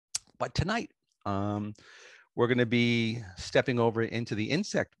But tonight, we're going to be stepping over into the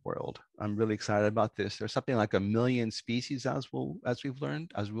insect world. I'm really excited about this. There's something like 1 million species, as we'll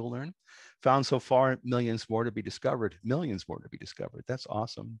learn, found so far. Millions more to be discovered. Millions more to be discovered. That's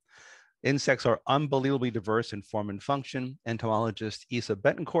awesome. Insects are unbelievably diverse in form and function. Entomologist Isa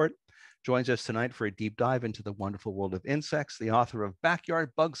Betancourt joins us tonight for a deep dive into the wonderful world of insects. The author of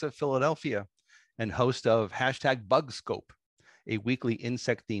Backyard Bugs of Philadelphia and host of #BugScope, a weekly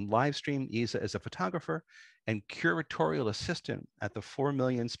insect-themed live stream. Isa is a photographer and curatorial assistant at the 4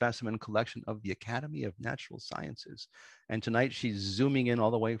 million specimen collection of the Academy of Natural Sciences. And tonight she's zooming in all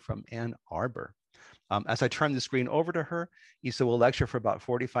the way from Ann Arbor. As I turn the screen over to her, Isa will lecture for about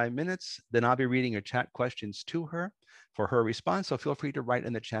 45 minutes. Then I'll be reading your chat questions to her for her response. So feel free to write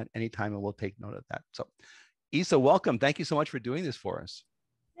in the chat anytime and we'll take note of that. So Isa, welcome. Thank you so much for doing this for us.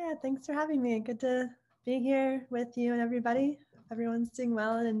 Yeah, thanks for having me. Good to be here with you and everybody. Everyone's doing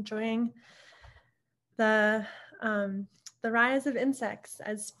well and enjoying the rise of insects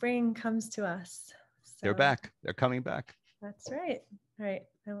as spring comes to us. So, they're back. They're coming back. That's right. All right,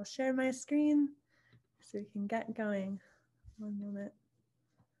 I will share my screen so we can get going. One moment.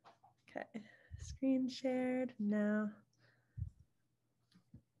 Okay, screen shared now.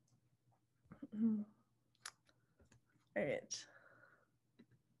 All right.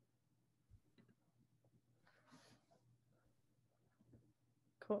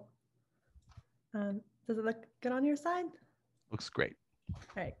 Cool. Does it look good on your side? Looks great. All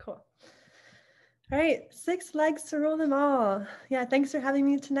right, cool. All right, 6 legs to rule them all. Yeah, thanks for having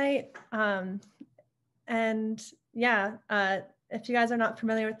me tonight. And yeah, if you guys are not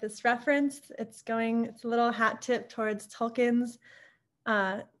familiar with this reference, it's a little hat tip towards Tolkien's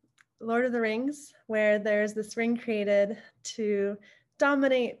Lord of the Rings, where there's this ring created to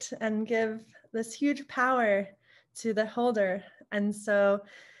dominate and give this huge power to the holder. And so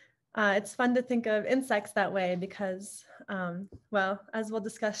it's fun to think of insects that way because, well, as we'll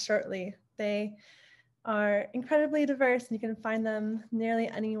discuss shortly, they are incredibly diverse and you can find them nearly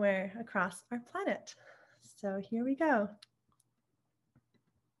anywhere across our planet. So here we go.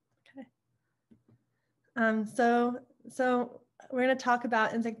 Okay. So we're going to talk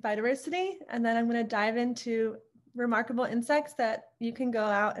about insect biodiversity, and then I'm going to dive into remarkable insects that you can go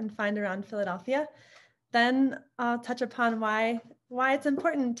out and find around Philadelphia. Then I'll touch upon why it's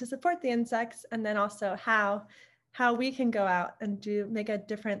important to support the insects, and then also how we can go out and make a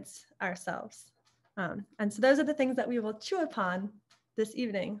difference ourselves. And so those are the things that we will chew upon this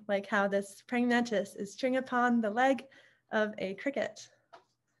evening, like how this praying mantis is chewing upon the leg of a cricket.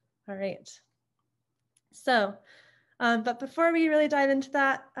 All right. So, but before we really dive into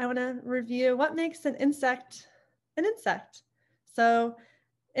that, I want to review what makes an insect an insect. So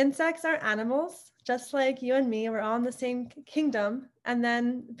insects are animals, just like you and me. We're all in the same kingdom. And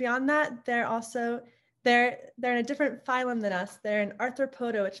then beyond that, they're in a different phylum than us. They're an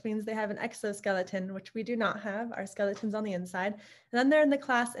arthropoda, which means they have an exoskeleton, which we do not have. Our skeleton's on the inside. And then they're in the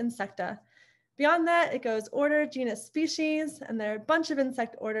class Insecta. Beyond that, it goes order, genus, species, and there are a bunch of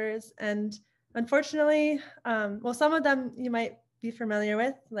insect orders. And unfortunately, well, some of them you might be familiar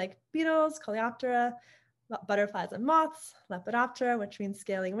with, like beetles, Coleoptera, butterflies and moths, Lepidoptera, which means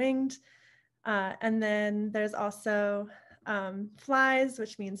scaly winged. And then there's also flies,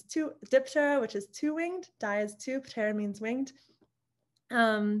 which means Diptera, which is 2-winged. Di is 2, Ptera means winged.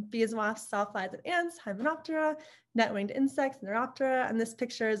 Bees, wasps, sawflies, and ants, Hymenoptera, net-winged insects, Neuroptera. And this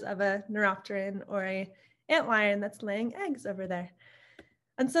picture is of a Neuropteran or a antlion that's laying eggs over there.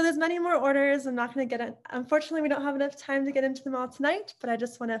 And so there's many more orders. I'm not going to get it. Unfortunately, we don't have enough time to get into them all tonight, but I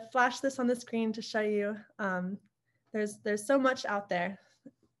just want to flash this on the screen to show you there's so much out there.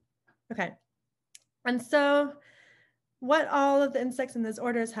 Okay. And so what all of the insects in those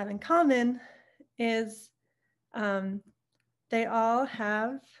orders have in common is they all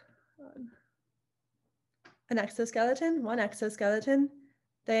have an exoskeleton, one exoskeleton.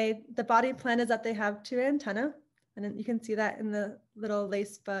 The body plan is that they have 2 antennae, and you can see that in the little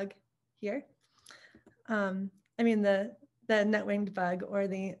lace bug here. I mean the net-winged bug or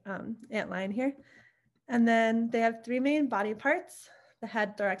the antlion here. And then they have 3 main body parts: the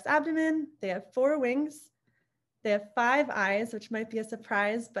head, thorax, abdomen. They have 4 wings. They have 5 eyes, which might be a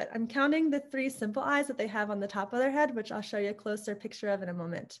surprise, but I'm counting the 3 simple eyes that they have on the top of their head, which I'll show you a closer picture of in a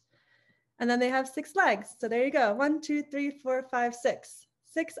moment. And then they have 6 legs. So there you go. 1, 2, 3, 4, 5, 6.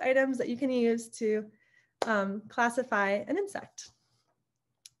 6 items that you can use to classify an insect.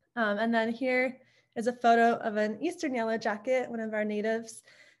 And then here is a photo of an eastern yellow jacket, one of our natives.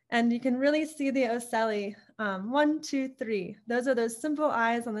 And you can really see the ocelli, 1, 2, 3. Those are those simple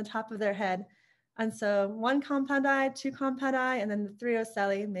eyes on the top of their head. And so 1 compound eye, 2 compound eye, and then the 3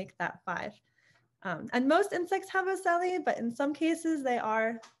 ocelli make that 5. And most insects have ocelli, but in some cases they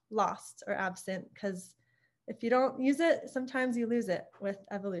are lost or absent, because if you don't use it, sometimes you lose it with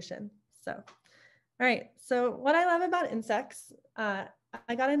evolution. So, all right. So what I love about insects,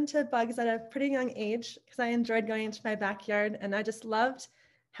 I got into bugs at a pretty young age because I enjoyed going into my backyard, and I just loved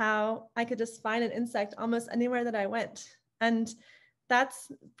how I could just find an insect almost anywhere that I went. And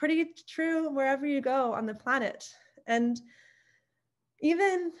that's pretty true wherever you go on the planet. And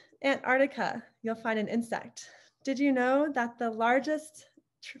even Antarctica, you'll find an insect. Did you know that the largest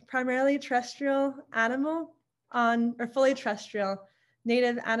primarily terrestrial animal on, or fully terrestrial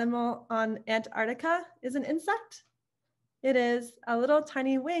native animal on Antarctica is an insect? It is a little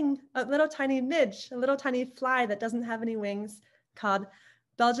tiny a little tiny midge, a little tiny fly that doesn't have any wings, called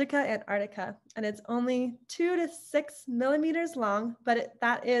Belgica antarctica. And it's only 2 to 6 millimeters long, but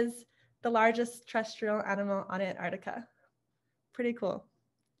that is the largest terrestrial animal on Antarctica. Pretty cool.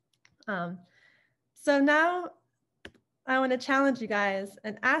 So now I want to challenge you guys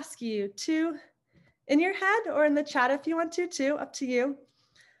and ask you to, in your head or in the chat if you want to too, up to you.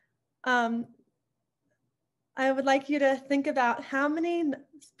 I would like you to think about how many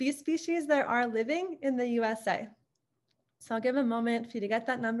bee species there are living in the USA. So I'll give a moment for you to get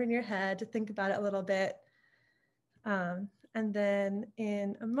that number in your head, to think about it a little bit. And then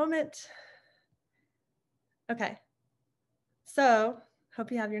in a moment, okay. So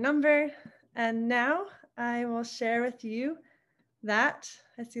hope you have your number. And now I will share with you that,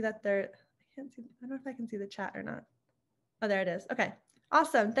 I see that there, I can't see, I don't know if I can see the chat or not. Oh, there it is. Okay,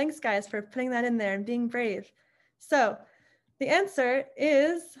 awesome. Thanks guys for putting that in there and being brave. So the answer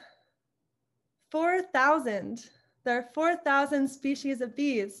is 4,000. There are 4,000 species of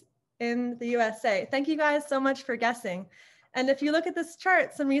bees in the USA. Thank you guys so much for guessing. And if you look at this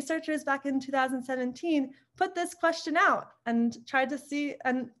chart, some researchers back in 2017 put this question out and tried to see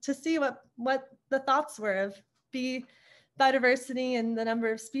what the thoughts were of bee biodiversity and the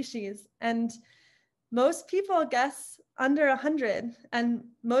number of species. And most people guess under 100, and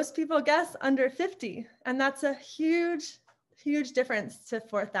most people guess under 50. And that's a huge, huge difference to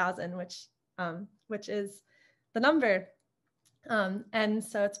 4,000, which is the number. And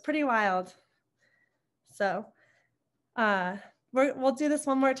so it's pretty wild. So we'll do this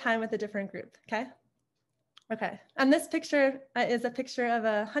one more time with a different group, okay? Okay, and this picture is a picture of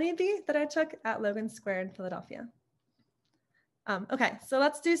a honeybee that I took at Logan Square in Philadelphia. Okay, so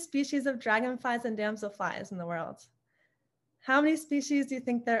let's do species of dragonflies and damselflies in the world. How many species do you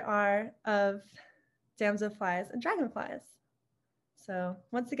think there are of damselflies and dragonflies? So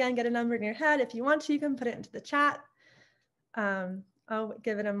once again, get a number in your head. If you want to, you can put it into the chat. I'll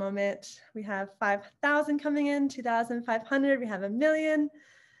give it a moment. We have 5,000 coming in, 2,500. We have 1,000,000.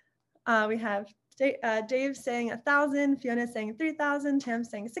 We have Dave saying 1,000, Fiona saying 3,000, Tam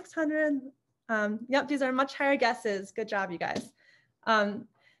saying 600. Yep, these are much higher guesses. Good job, you guys.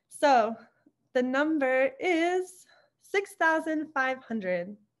 So the number is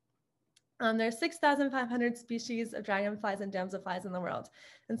 6,500. There's 6,500 species of dragonflies and damselflies in the world.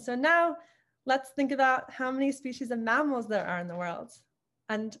 And so now let's think about how many species of mammals there are in the world.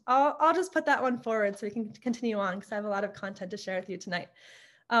 And I'll just put that one forward so we can continue on, because I have a lot of content to share with you tonight.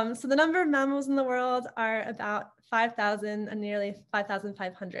 So the number of mammals in the world are about 5,000 and nearly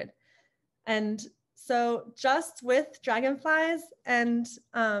 5,500. And so just with dragonflies and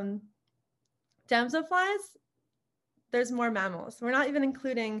damselflies, there's more mammals. We're not even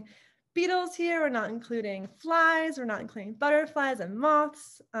including beetles here. We're not including flies. We're not including butterflies and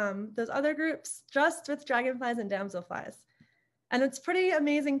moths, those other groups, just with dragonflies and damselflies. And it's pretty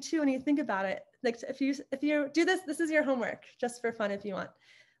amazing too when you think about it. Like if you do this, this is your homework, just for fun if you want.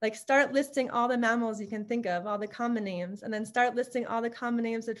 Like start listing all the mammals you can think of, all the common names, and then start listing all the common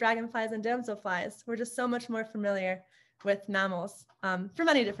names of dragonflies and damselflies. We're just so much more familiar with mammals for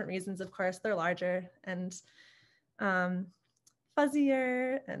many different reasons, of course. They're larger and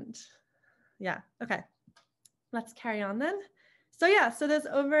fuzzier and yeah, okay. Let's carry on then. So yeah, so there's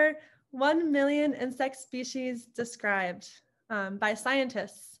over 1 million insect species described by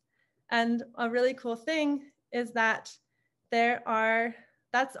scientists. And a really cool thing is that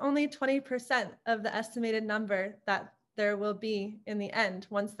that's only 20% of the estimated number that there will be in the end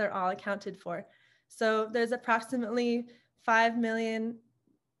once they're all accounted for. So there's approximately 5 million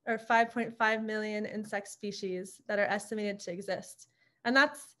or 5.5 million insect species that are estimated to exist. And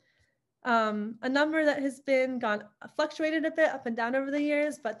that's a number that has been fluctuated a bit up and down over the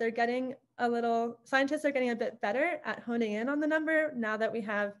years, but scientists are getting a bit better at honing in on the number now that we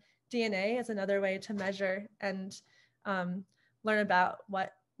have DNA as another way to measure and learn about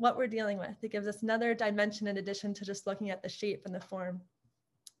what what we're dealing with. It gives us another dimension in addition to just looking at the shape and the form.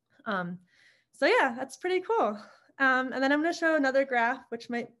 So yeah, that's pretty cool. And then I'm going to show another graph, which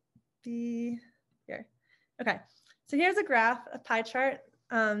might be here. Okay, so here's a graph, a pie chart.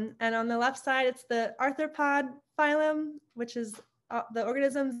 And on the left side, it's the arthropod phylum, which is the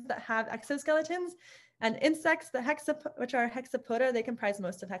organisms that have exoskeletons, and insects, which are hexapoda. They comprise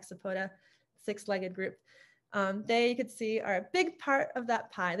most of hexapoda, six-legged group. They, you could see, are a big part of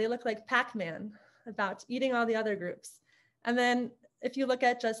that pie. They look like Pac-Man, about eating all the other groups. And then if you look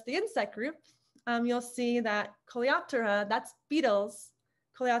at just the insect group, you'll see that Coleoptera, that's beetles.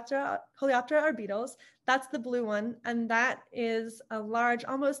 Coleoptera are beetles. That's the blue one. And that is a large,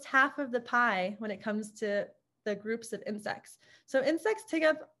 almost half of the pie when it comes to the groups of insects. So insects take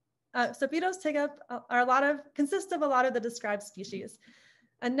up, so beetles take up, consist of a lot of the described species.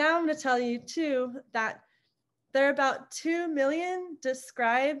 And now I'm going to tell you too that there are about 2 million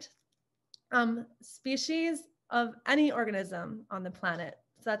described species of any organism on the planet.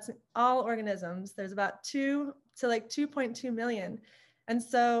 So that's all organisms. There's about 2 to like 2.2 million. And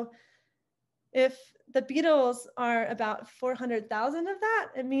so if the beetles are about 400,000 of that,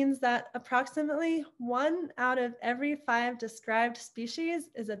 it means that approximately 1 out of every 5 described species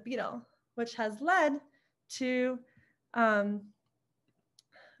is a beetle, which has led to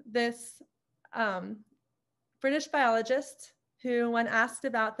this British biologist who, when asked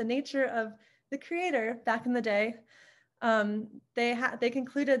about the nature of the creator back in the day, they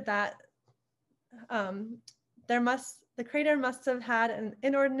concluded that the creator must have had an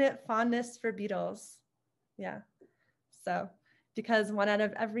inordinate fondness for beetles. Yeah, so because 1 out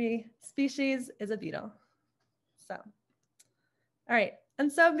of every species is a beetle. So, all right,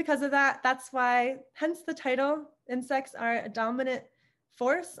 and so because of that, that's why, hence the title, insects are a dominant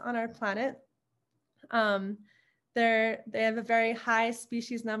force on our planet. They have a very high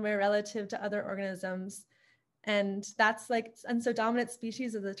species number relative to other organisms. And so dominant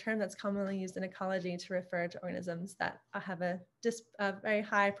species is a term that's commonly used in ecology to refer to organisms that have a very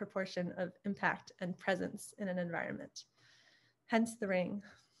high proportion of impact and presence in an environment. Hence the ring.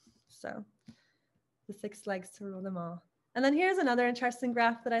 So the 6 legs to rule them all. And then here's another interesting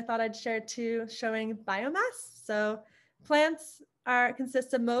graph that I thought I'd share too, showing biomass. So plants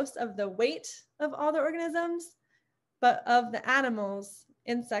consist of most of the weight of all the organisms, but of the animals,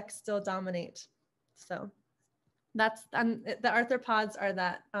 insects still dominate. So that's, the arthropods are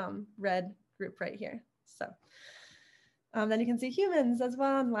that red group right here. So then you can see humans as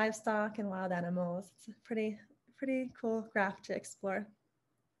well, and livestock and wild animals. It's a pretty cool graph to explore.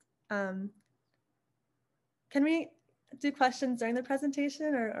 Can we do questions during the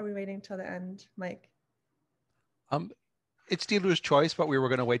presentation, or are we waiting till the end, Mike? It's dealer's choice, but we were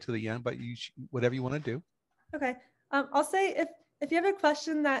going to wait till the end, but whatever you want to do. Okay. I'll say if you have a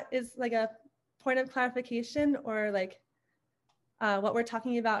question that is like a point of clarification or like what we're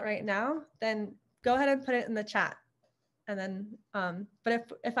talking about right now, then go ahead and put it in the chat. And then, but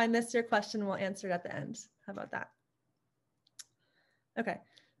if I miss your question, we'll answer it at the end. How about that? Okay.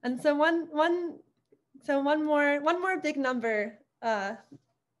 And so one more big number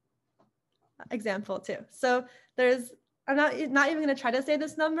example too. So I'm not even going to try to say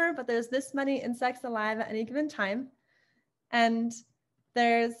this number, but there's this many insects alive at any given time. And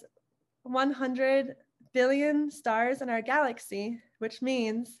there's 100 billion stars in our galaxy, which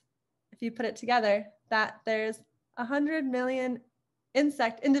means, if you put it together, that there's 100 million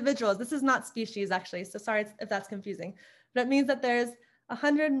insect individuals. This is not species, actually, so sorry if that's confusing. But it means that there's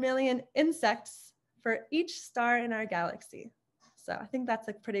 100 million insects for each star in our galaxy. So I think that's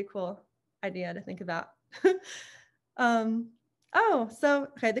a pretty cool idea to think about. Okay,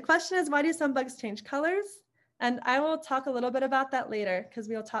 the question is, why do some bugs change colors? And I will talk a little bit about that later, because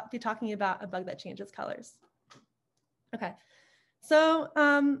we'll be talking about a bug that changes colors. Okay, so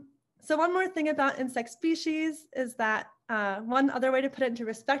one more thing about insect species is that one other way to put it into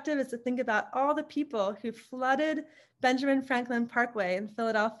perspective is to think about all the people who flooded Benjamin Franklin Parkway in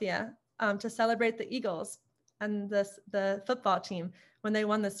Philadelphia to celebrate the Eagles and the football team when they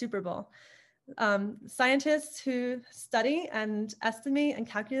won the Super Bowl. Scientists who study and estimate and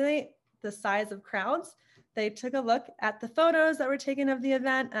calculate the size of crowds, they took a look at the photos that were taken of the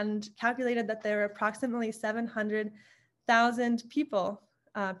event and calculated that there were approximately 700,000 people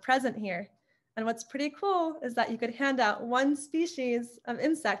present here. And what's pretty cool is that you could hand out one species of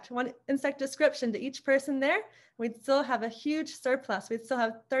insect, one insect description to each person there. We'd still have a huge surplus. We'd still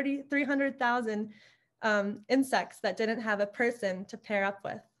have 300,000 insects that didn't have a person to pair up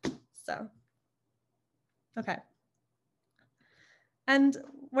with. So, okay. And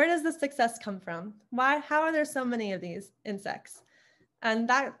where does the success come from? How are there so many of these insects? And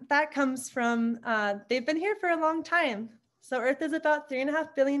that comes from, they've been here for a long time. So Earth is about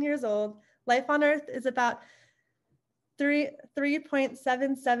 3.5 billion years old. Life on Earth is about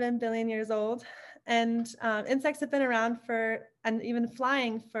 3.77 billion years old. And insects have been around for, and even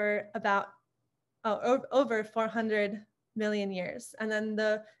flying for about over 400 million years. And then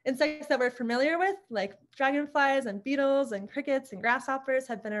the insects that we're familiar with, like dragonflies and beetles and crickets and grasshoppers,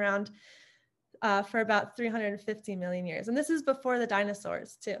 have been around for about 350 million years. And this is before the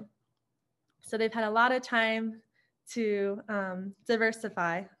dinosaurs too. So they've had a lot of time to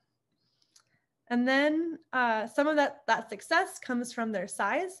diversify. And then some of that success comes from their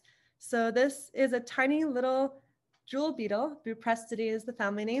size. So this is a tiny little jewel beetle, Buprestidae is the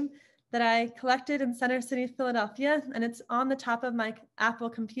family name, that I collected in Center City, Philadelphia. And it's on the top of my Apple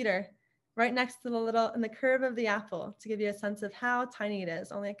computer, right next to the little, in the curve of the apple, to give you a sense of how tiny it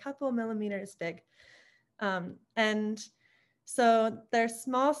is, only a couple millimeters big. And so their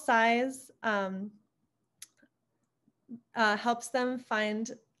small size helps them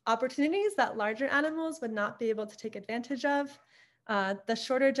find opportunities that larger animals would not be able to take advantage of. The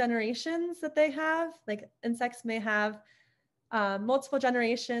shorter generations that they have, like insects may have multiple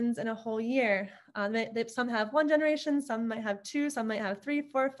generations in a whole year. Some have one generation, some might have two, some might have 3,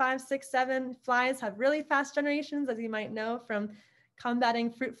 4, 5, 6, 7. Flies have really fast generations, as you might know from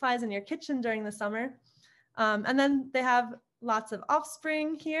combating fruit flies in your kitchen during the summer. And then they have lots of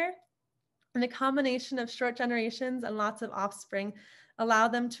offspring here. And the combination of short generations and lots of offspring allow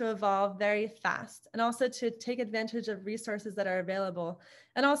them to evolve very fast, and also to take advantage of resources that are available.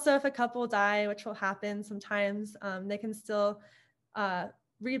 And also if a couple die, which will happen sometimes, they can still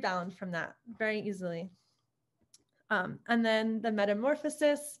rebound from that very easily. And then the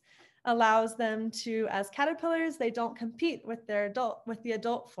metamorphosis allows them to, as caterpillars, they don't compete with the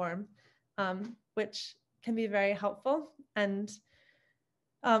adult form, which can be very helpful, and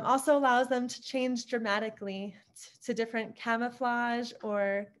also allows them to change dramatically to different camouflage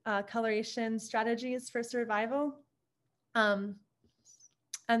or coloration strategies for survival. And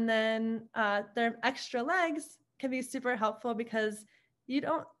then their extra legs can be super helpful because you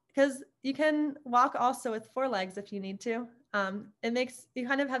can walk also with 4 legs if you need to. You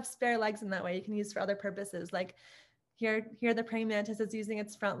kind of have spare legs in that way you can use for other purposes. Like here the praying mantis is using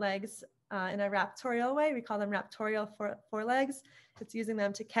its front legs in a raptorial way. We call them raptorial forelegs. It's using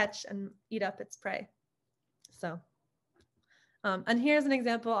them to catch and eat up its prey. So, and here's an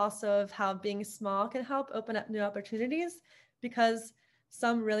example also of how being small can help open up new opportunities, because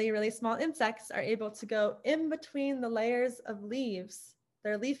some really, really small insects are able to go in between the layers of leaves,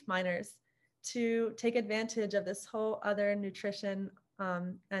 they're leaf miners, to take advantage of this whole other nutrition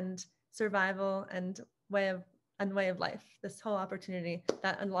and survival and way of life, this whole opportunity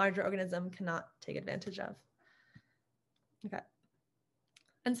that a larger organism cannot take advantage of. Okay.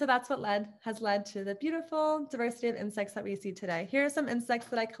 And so that's what has led to the beautiful diversity of insects that we see today. Here are some insects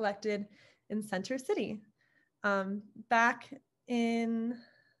that I collected in Center City back in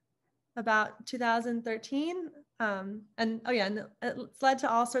about 2013. And it's led to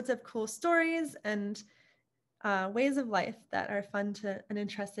all sorts of cool stories and ways of life that are fun and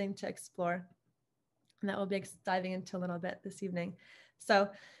interesting to explore. And that we'll be diving into a little bit this evening. So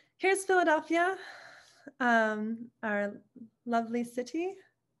here's Philadelphia, our lovely city.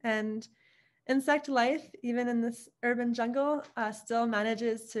 And insect life, even in this urban jungle, still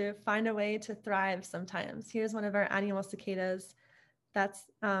manages to find a way to thrive sometimes. Here's one of our annual cicadas that's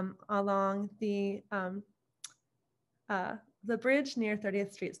along the bridge near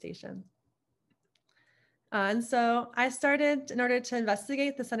 30th Street Station. And so I started, in order to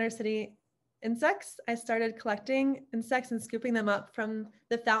investigate the Center City insects, I started collecting insects and scooping them up from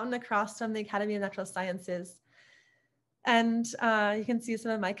the fountain across from the Academy of Natural Sciences. And you can see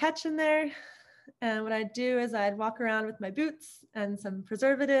some of my catch in there. And what I'd do is I'd walk around with my boots and some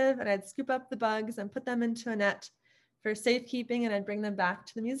preservative, and I'd scoop up the bugs and put them into a net for safekeeping, and I'd bring them back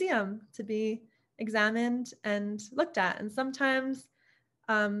to the museum to be examined and looked at. And sometimes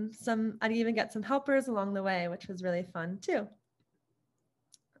I'd even get some helpers along the way, which was really fun too.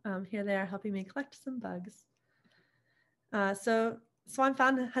 Here they are helping me collect some bugs. So Swan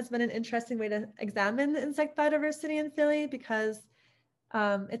Fountain has been an interesting way to examine the insect biodiversity in Philly, because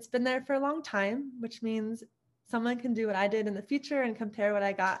it's been there for a long time, which means someone can do what I did in the future and compare what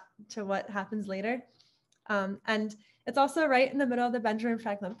I got to what happens later. And it's also right in the middle of the Benjamin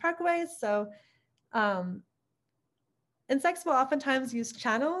Franklin Parkway. So insects will oftentimes use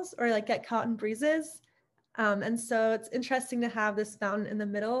channels or like get caught in breezes. And so it's interesting to have this fountain in the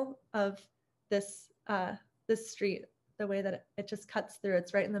middle of this street, the way that it just cuts through.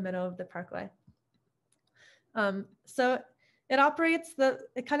 It's right in the middle of the parkway. So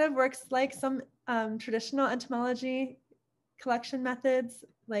it kind of works like some traditional entomology collection methods,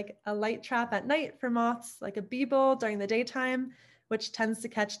 like a light trap at night for moths, like a bee bowl during the daytime, which tends to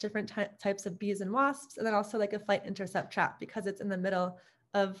catch different types of bees and wasps, and then also like a flight intercept trap because it's in the middle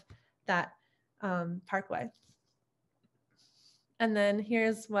of that parkway. And then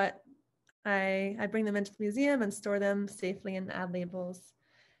here's what I bring them into the museum and store them safely and add labels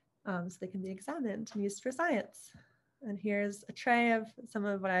so they can be examined and used for science. And here's a tray of some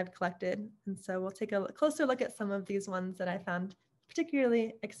of what I've collected. And so we'll take a closer look at some of these ones that I found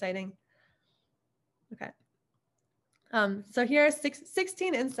particularly exciting. Okay. So here are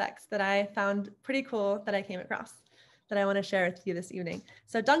 16 insects that I found pretty cool that I came across that I want to share with you this evening.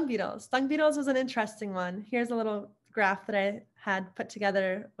 So dung beetles. Dung beetles was an interesting one. Here's a little graph that I had put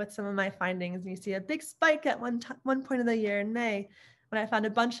together with some of my findings. And you see a big spike at one point of the year in May when I found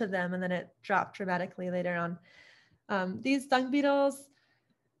a bunch of them, and then it dropped dramatically later on. These dung beetles,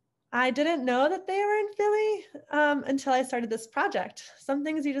 I didn't know that they were in Philly until I started this project. Some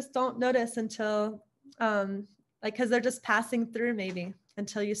things you just don't notice until, because they're just passing through maybe,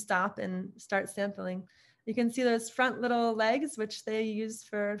 until you stop and start sampling. You can see those front little legs, which they use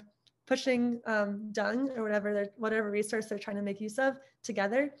for pushing dung or whatever resource they're trying to make use of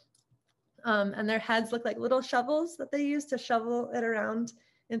together. And their heads look like little shovels that they use to shovel it around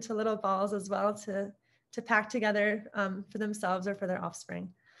into little balls as well to pack together for themselves or for their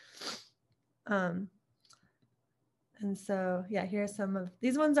offspring. And so, yeah, here are some of,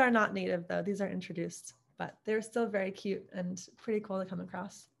 these ones are not native though, these are introduced, but they're still very cute and pretty cool to come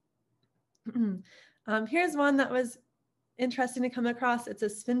across. Here's one that was interesting to come across. It's a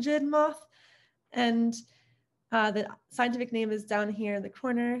sphingid moth, and the scientific name is down here in the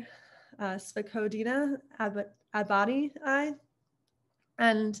corner, Sphaecodina abadii.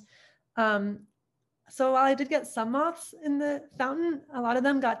 And so while I did get some moths in the fountain, a lot of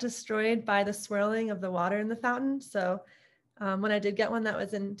them got destroyed by the swirling of the water in the fountain. So when I did get one that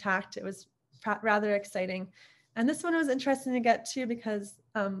was intact, it was rather exciting. And this one was interesting to get too, because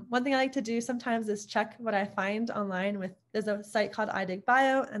one thing I like to do sometimes is check what I find online there's a site called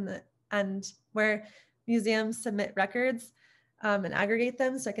iDigBio and where museums submit records and aggregate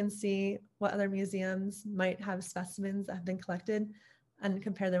them so I can see what other museums might have specimens that have been collected and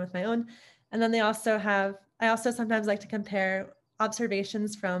compare them with my own. And then I also sometimes like to compare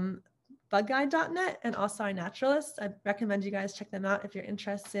observations from bugguide.net and also iNaturalist. I recommend you guys check them out if you're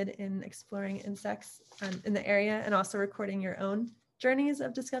interested in exploring insects in the area and also recording your own journeys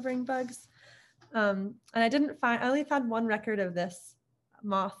of discovering bugs. And I only found one record of this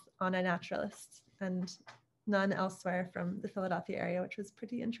moth on iNaturalist and none elsewhere from the Philadelphia area, which was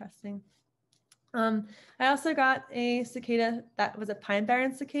pretty interesting. I also got a cicada that was a pine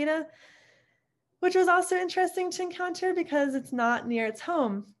barren cicada, which was also interesting to encounter because it's not near its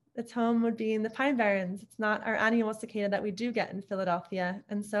home. Its home would be in the Pine Barrens. It's not our annual cicada that we do get in Philadelphia.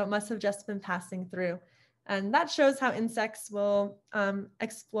 And so it must have just been passing through. And that shows how insects will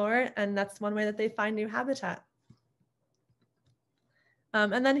explore. And that's one way that they find new habitat.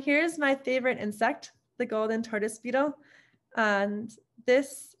 And then here's my favorite insect, the golden tortoise beetle. And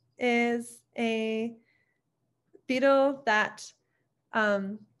this is a beetle that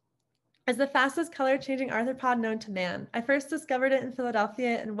is the fastest color-changing arthropod known to man. I first discovered it in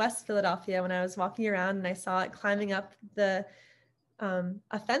Philadelphia, in West Philadelphia, when I was walking around and I saw it climbing up a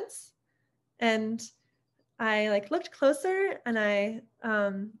fence. And I looked closer, and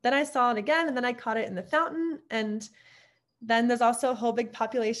then I saw it again, and then I caught it in the fountain. And then there's also a whole big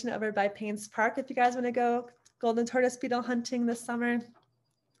population over by Paynes Park if you guys want to go golden tortoise beetle hunting this summer.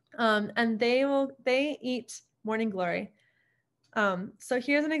 And they eat morning glory. So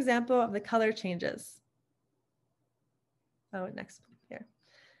here's an example of the color changes. Oh, next here.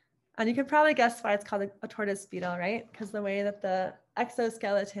 And you can probably guess why it's called a tortoise beetle, right? Because the way that the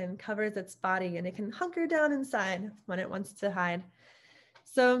exoskeleton covers its body and it can hunker down inside when it wants to hide.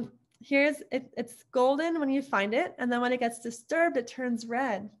 So it's golden when you find it. And then when it gets disturbed, it turns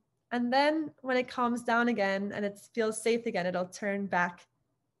red. And then when it calms down again and it feels safe again, it'll turn back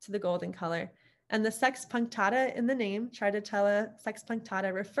to the golden color. And the sex punctata in the name, Tridatella sex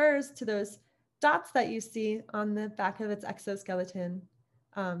punctata, refers to those dots that you see on the back of its exoskeleton,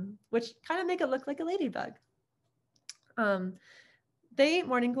 which kind of make it look like a ladybug. They eat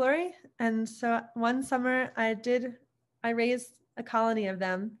morning glory. And so one summer I raised a colony of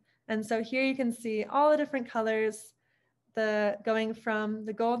them. And so here you can see all the different colors, going from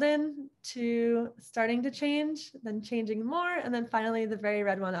the golden to starting to change, then changing more, and then finally the very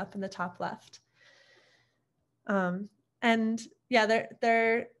red one up in the top left. And yeah,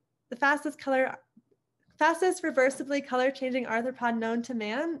 they're the fastest fastest reversibly color changing arthropod known to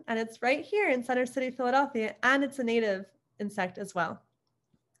man. And it's right here in Center City, Philadelphia, and it's a native insect as well.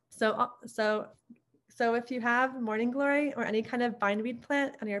 So if you have morning glory or any kind of bindweed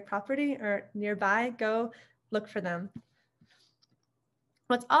plant on your property or nearby, go look for them.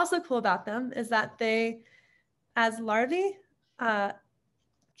 What's also cool about them is that they, as larvae, they're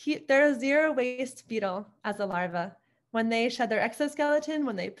a zero waste beetle as a larva. When they shed their exoskeleton,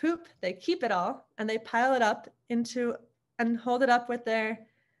 when they poop, they keep it all and they pile it up into and hold it up with the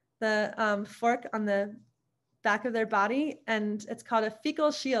fork on the back of their body. And it's called a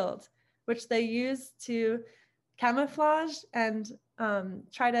fecal shield, which they use to camouflage and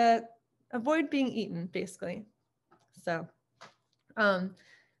try to avoid being eaten, basically. So,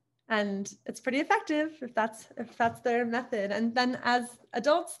 and it's pretty effective if that's their method. And then as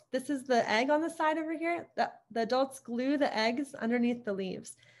adults, this is the egg on the side over here. The adults glue the eggs underneath the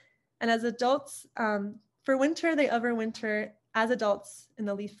leaves. And as adults, for winter, they overwinter as adults in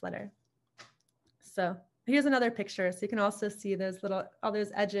the leaf litter. So here's another picture. So you can also see all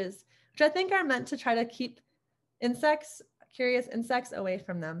those edges, which I think are meant to try to keep curious insects away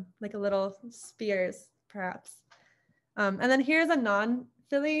from them, like a little spears, perhaps. And then here's a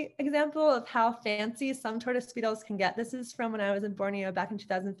non-Philly example of how fancy some tortoise beetles can get. This is from when I was in Borneo back in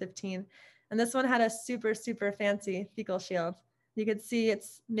 2015. And this one had a super, super fancy fecal shield. You could see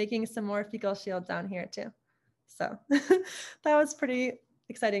it's making some more fecal shield down here too. So that was pretty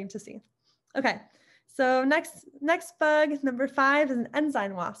exciting to see. Okay. So next bug, number 5, is an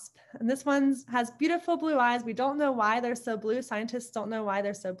ensign wasp. And this one has beautiful blue eyes. We don't know why they're so blue. Scientists don't know why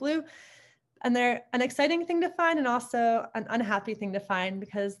they're so blue. And they're an exciting thing to find and also an unhappy thing to find,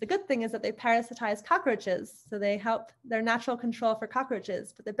 because the good thing is that they parasitize cockroaches. So they help their natural control for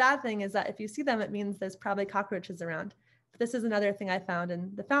cockroaches. But the bad thing is that if you see them, it means there's probably cockroaches around. But this is another thing I found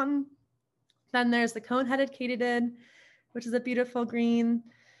in the fountain. Then there's the cone-headed katydid, which is a beautiful green,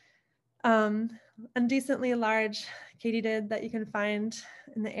 and decently large katydid that you can find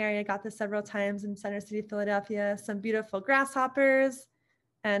in the area. Got this several times in Center City, Philadelphia. Some beautiful grasshoppers.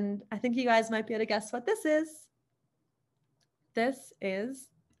 And I think you guys might be able to guess what this is. This is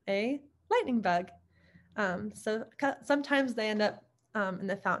a lightning bug. So sometimes they end up in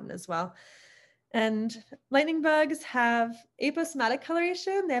the fountain as well. And lightning bugs have aposematic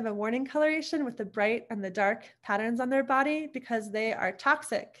coloration. They have a warning coloration with the bright and the dark patterns on their body because they are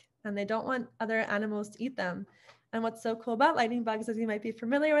toxic and they don't want other animals to eat them. And what's so cool about lightning bugs, as you might be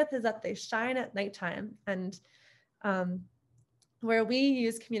familiar with, is that they shine at nighttime. And where we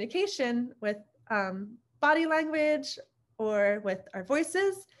use communication with body language or with our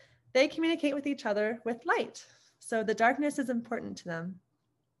voices, they communicate with each other with light. So the darkness is important to them.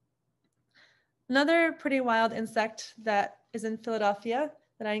 Another pretty wild insect that is in Philadelphia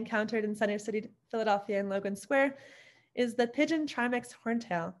that I encountered in Center City, Philadelphia in Logan Square is the pigeon Trimex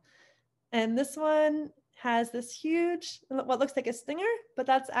horntail. And this one has this huge, what looks like a stinger, but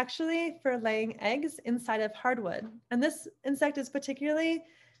that's actually for laying eggs inside of hardwood. And this insect is particularly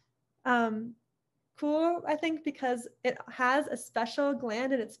cool, I think, because it has a special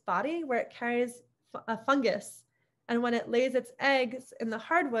gland in its body where it carries a fungus. And when it lays its eggs in the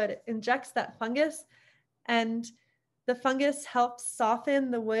hardwood, it injects that fungus, and the fungus helps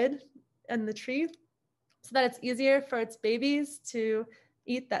soften the wood and the tree so that it's easier for its babies to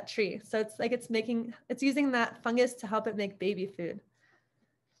eat that tree. So it's like it's using that fungus to help it make baby food.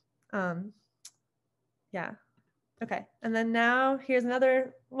 Yeah. Okay. And then now here's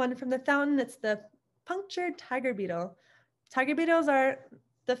another one from the fountain. It's the punctured tiger beetle. Tiger beetles are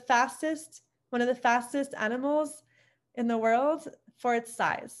one of the fastest animals in the world for its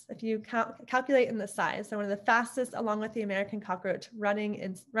size. If you calculate in the size, they're one of the fastest, along with the American cockroach, running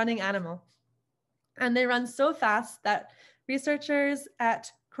animal. And they run so fast that researchers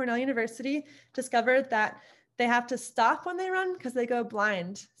at Cornell University discovered that they have to stop when they run because they go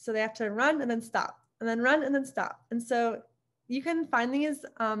blind. So they have to run and then stop, and then run and then stop. And so you can find these.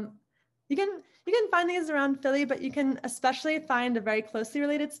 You can find these around Philly, but you can especially find a very closely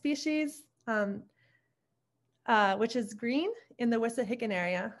related species, which is green in the Wissahickon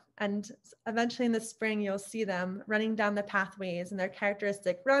area. And eventually in the spring, you'll see them running down the pathways, and their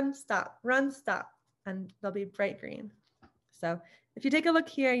characteristic run, stop, and they'll be bright green. So if you take a look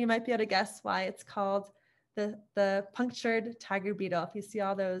here, you might be able to guess why it's called the punctured tiger beetle. If you see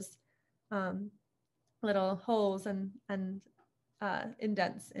all those little holes and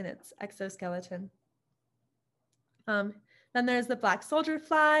indents in its exoskeleton. Then there's the black soldier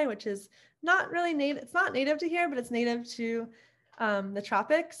fly, which is not really native. It's not native to here, but it's native to the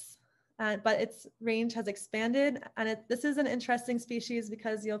tropics. but its range has expanded. And this is an interesting species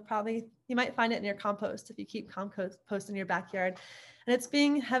because you might find it in your compost if you keep compost in your backyard. And it's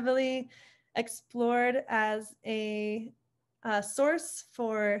being heavily explored as a source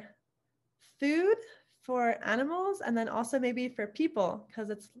for food for animals, and then also maybe for people, because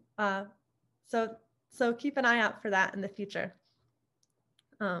it's so keep an eye out for that in the future.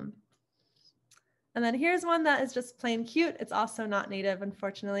 And then here's one that is just plain cute. It's also not native,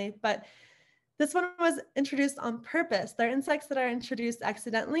 unfortunately, but this one was introduced on purpose. There are insects that are introduced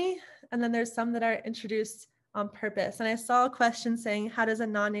accidentally, and then there's some that are introduced on purpose. And I saw a question saying, how does a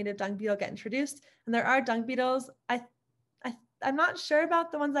non-native dung beetle get introduced? And there are dung beetles. I'm not sure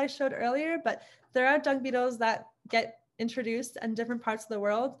about the ones I showed earlier, but there are dung beetles that get introduced in different parts of the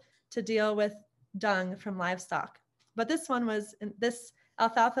world to deal with dung from livestock. But this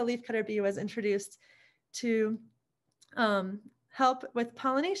alfalfa leafcutter bee was introduced to help with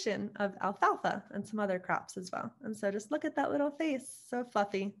pollination of alfalfa and some other crops as well. And so just look at that little face, so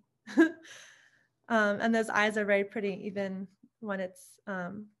fluffy. And those eyes are very pretty, even when it's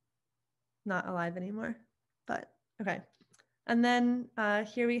not alive anymore. But okay. And then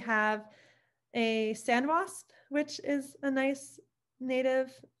here we have a sand wasp, which is a nice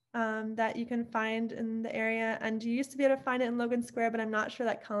native that you can find in the area. And you used to be able to find it in Logan Square, but I'm not sure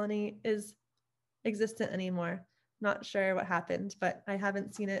that colony is existent anymore. Not sure what happened, but I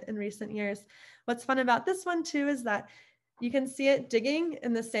haven't seen it in recent years. What's fun about this one too is that you can see it digging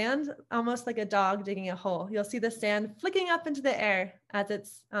in the sand, almost like a dog digging a hole. You'll see the sand flicking up into the air as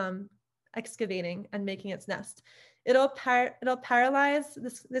it's excavating and making its nest. It'll paralyze,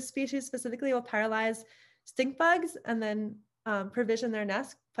 this species specifically will paralyze stink bugs and then provision their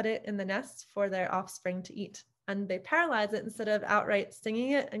nest, put it in the nest for their offspring to eat. And they paralyze it instead of outright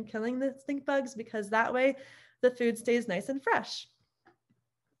stinging it and killing the stink bugs, because that way the food stays nice and fresh.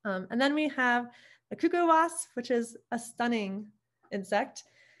 And then we have the cuckoo wasp, which is a stunning insect.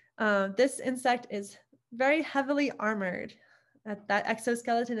 This insect is very heavily armored. That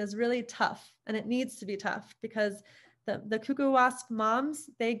exoskeleton is really tough, and it needs to be tough because the cuckoo wasp moms,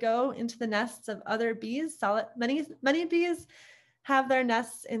 they go into the nests of other bees. Many bees have their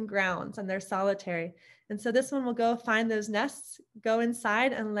nests in grounds and they're solitary. And so this one will go find those nests, go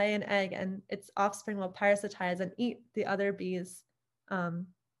inside and lay an egg, and its offspring will parasitize and eat the other bees'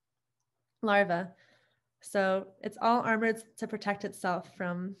 larvae. So it's all armored to protect itself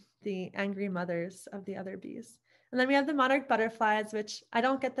from the angry mothers of the other bees. And then we have the monarch butterflies, which I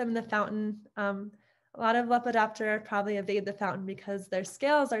don't get them in the fountain. A lot of Lepidoptera probably evade the fountain because their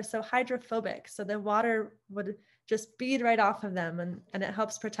scales are so hydrophobic. So the water would just bead right off of them, and it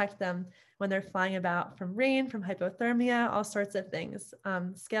helps protect them when they're flying about from rain, from hypothermia, all sorts of things.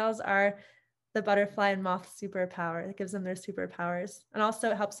 Scales are the butterfly and moth superpower. It gives them their superpowers. And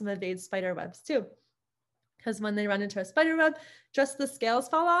also it helps them evade spider webs too, because when they run into a spider web, just the scales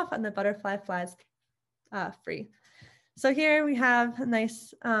fall off and the butterfly flies free. So here we have a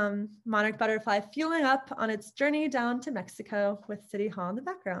nice monarch butterfly fueling up on its journey down to Mexico with City Hall in the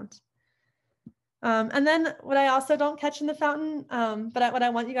background. And then what I also don't catch in the fountain, but what I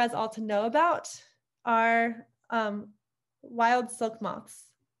want you guys all to know about are wild silk moths.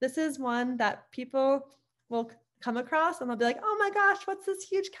 This is one that people will come across and they'll be like, oh my gosh, what's this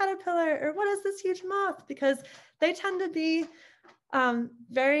huge caterpillar? Or what is this huge moth? Because they tend to be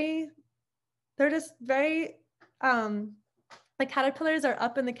they're just very, like caterpillars are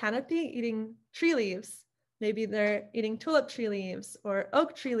up in the canopy eating tree leaves. Maybe they're eating tulip tree leaves or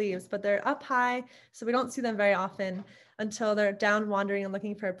oak tree leaves, but they're up high. So we don't see them very often until they're down wandering and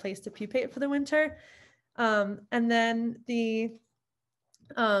looking for a place to pupate for the winter. And then the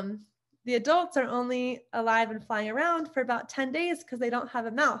adults are only alive and flying around for about 10 days because they don't have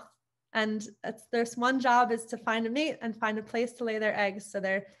a mouth. And their one job is to find a mate and find a place to lay their eggs so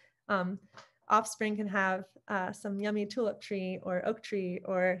their offspring can have some yummy tulip tree or oak tree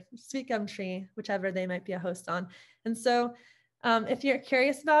or sweet gum tree, whichever they might be a host on. And so if you're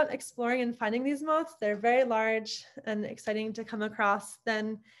curious about exploring and finding these moths, they're very large and exciting to come across,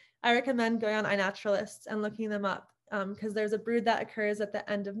 then I recommend going on iNaturalist and looking them up, because there's a brood that occurs at the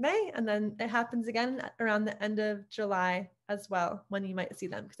end of May, and then it happens again around the end of July as well, when you might see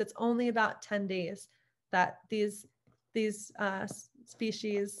them, because it's only about 10 days that these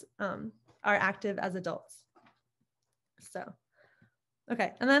species are active as adults. So,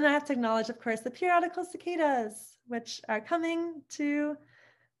 okay. And then I have to acknowledge, of course, the periodical cicadas, which are coming to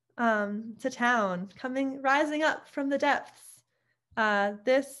town, rising up from the depths.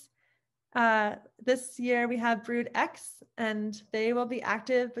 This year we have brood X, and they will be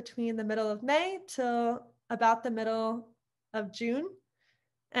active between the middle of May till about the middle of June.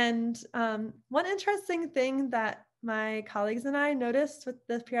 And one interesting thing that my colleagues and I noticed with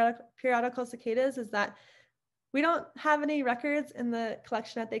the periodical cicadas is that we don't have any records in the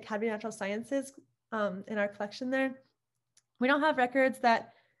collection at the Academy of Natural Sciences, in our collection there. We don't have records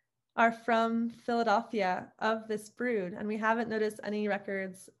that are from Philadelphia of this brood, and we haven't noticed any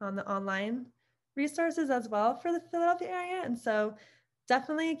records on the online resources as well for the Philadelphia area. And so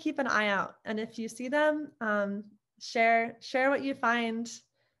definitely keep an eye out. And if you see them, share what you find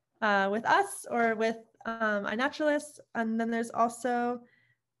with us or with iNaturalist. And then there's also,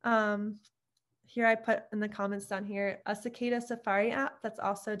 here I put in the comments down here, a cicada safari app that's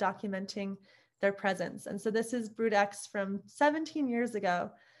also documenting their presence. And so this is BroodX from 17 years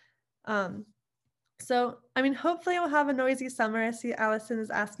ago. So, I mean, hopefully we'll have a noisy summer. I see Allison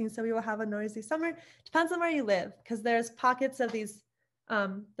is asking, so we will have a noisy summer. Depends on where you live, because there's pockets of these,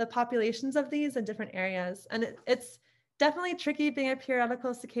 the populations of these in different areas. And it's definitely tricky being a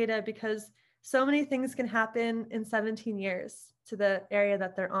periodical cicada because so many things can happen in 17 years to the area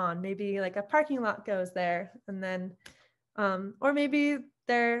that they're on. Maybe like a parking lot goes there and then, or maybe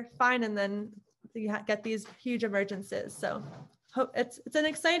they're fine and then you get these huge emergences. So it's an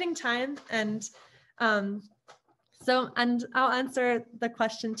exciting time. And and I'll answer the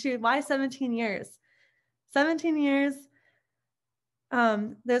question too, why 17 years? 17 years,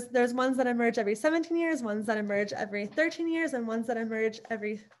 there's ones that emerge every 17 years, ones that emerge every 13 years, and ones that emerge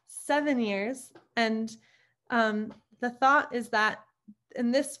every 7 years. And the thought is that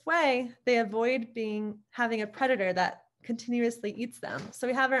in this way, they avoid having a predator that continuously eats them. So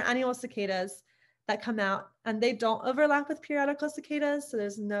we have our annual cicadas that come out, and they don't overlap with periodical cicadas. So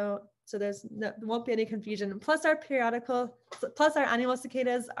there won't be any confusion. Plus our annual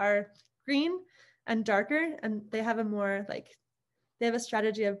cicadas are green and darker, and they have they have a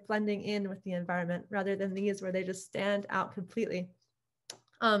strategy of blending in with the environment rather than these where they just stand out completely.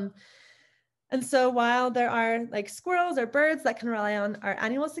 And so while there are like squirrels or birds that can rely on our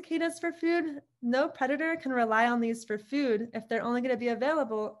annual cicadas for food, no predator can rely on these for food if they're only going to be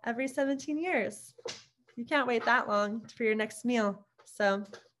available every 17 years. You can't wait that long for your next meal. So,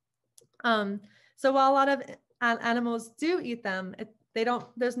 so while a lot of animals do eat them, it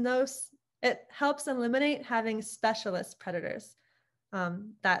helps eliminate having specialist predators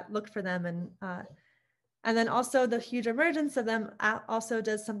that look for them. And then also the huge emergence of them also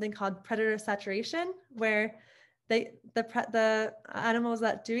does something called predator saturation, where the animals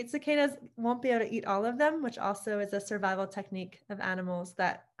that do eat cicadas won't be able to eat all of them, which also is a survival technique of animals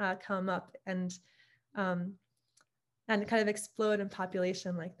that come up and kind of explode in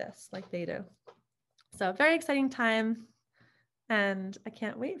population like this, like they do. So very exciting time, and I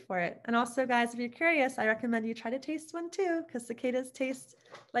can't wait for it. And also, guys, if you're curious, I recommend you try to taste one too, because cicadas taste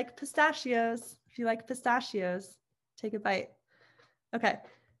like pistachios. If you like pistachios, take a bite. Okay,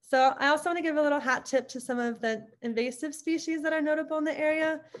 so I also want to give a little hat tip to some of the invasive species that are notable in the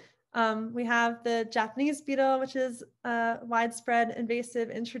area. We have the Japanese beetle, which is widespread invasive,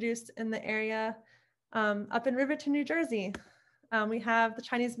 introduced in the area up in Riverton, New Jersey. We have the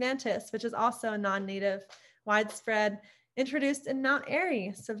Chinese mantis, which is also a non-native, widespread, introduced in Mount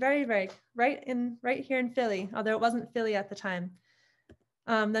Airy. So very, very right here in Philly, although it wasn't Philly at the time.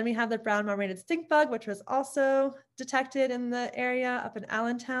 Then we have the brown marmorated stink bug, which was also detected in the area up in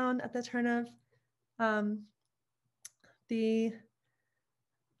Allentown at the turn of around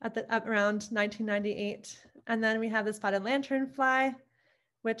 1998. And then we have the spotted lanternfly,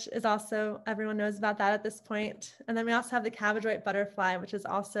 which is also, everyone knows about that at this point. And then we also have the cabbage white butterfly, which is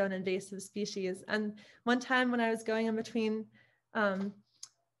also an invasive species. And one time when I was going in between Cityline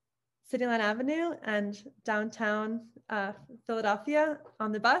Avenue and downtown Philadelphia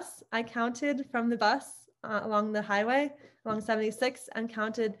on the bus, I counted from the bus along the highway, along 76, and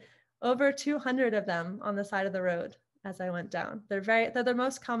counted over 200 of them on the side of the road as I went down. They're the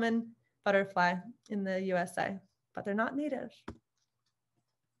most common butterfly in the USA, but they're not native.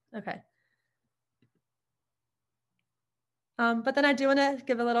 Okay. But then I do want to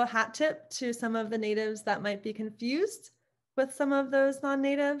give a little hat tip to some of the natives that might be confused with some of those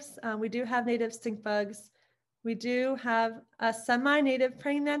non-natives. We do have native stink bugs. We do have a semi-native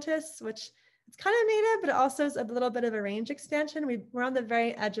praying mantis, which it's kind of native, but it also is a little bit of a range expansion. We're on the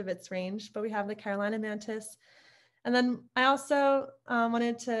very edge of its range, but we have the Carolina mantis. And then I also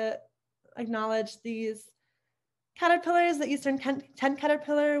wanted to acknowledge these caterpillars, the Eastern tent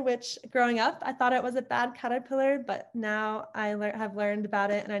caterpillar, which growing up, I thought it was a bad caterpillar, but now I have learned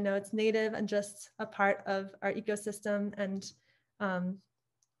about it, and I know it's native and just a part of our ecosystem, and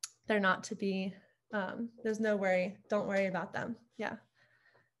they're not to be, there's no worry, don't worry about them. Yeah,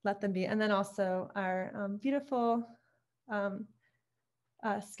 let them be. And then also our beautiful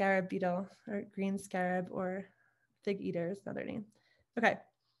scarab beetle, or green scarab, or fig eater is another name. Okay.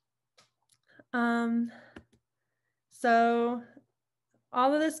 So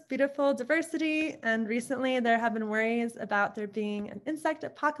all of this beautiful diversity, and recently there have been worries about there being an insect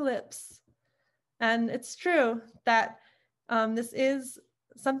apocalypse. And it's true that this is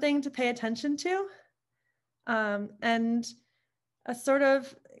something to pay attention to. And a sort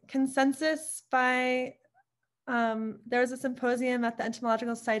of consensus by, there was a symposium at the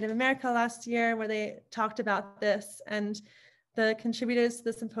Entomological Society of America last year where they talked about this, and the contributors to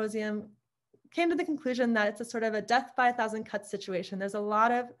the symposium came to the conclusion that it's a sort of a death by 1,000 cuts situation. There's a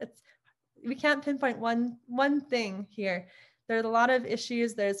lot of, we can't pinpoint one thing here. There's a lot of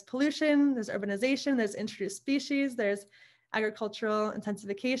issues. There's pollution, there's urbanization, there's introduced species, there's agricultural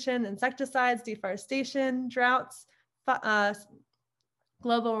intensification, insecticides, deforestation, droughts,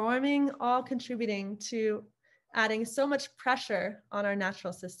 global warming, all contributing to adding so much pressure on our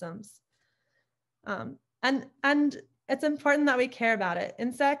natural systems. And it's important that we care about it.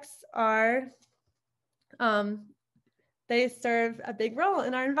 Insects are, they serve a big role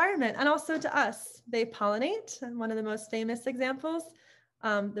in our environment and also to us. They pollinate, and one of the most famous examples,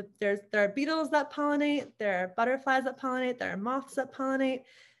 there are beetles that pollinate, there are butterflies that pollinate, there are moths that pollinate,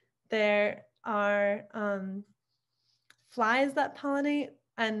 there are flies that pollinate,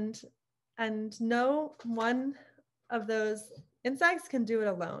 and no one of those insects can do it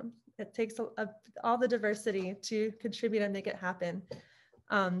alone. It takes all the diversity to contribute and make it happen.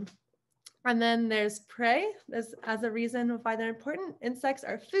 And then there's prey as a reason why they're important. Insects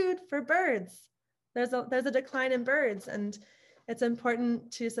are food for birds. There's a decline in birds, and it's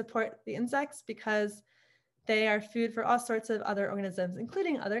important to support the insects because they are food for all sorts of other organisms,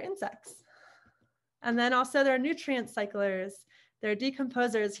 including other insects. And then also there are nutrient cyclers. There are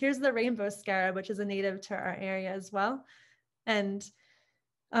decomposers. Here's the rainbow scarab, which is a native to our area as well. And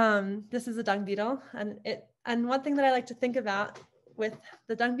this is a dung beetle. And one thing that I like to think about with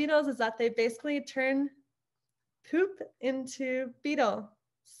the dung beetles is that they basically turn poop into beetle.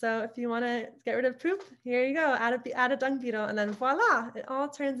 So if you want to get rid of poop, here you go, add a dung beetle, and then voila, it all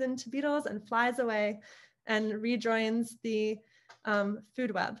turns into beetles and flies away and rejoins the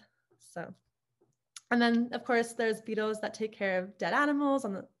food web. So, and then of course there's beetles that take care of dead animals,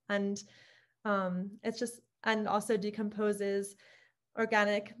 and it's just, and also decomposes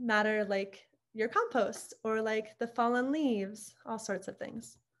organic matter like your compost or like the fallen leaves, all sorts of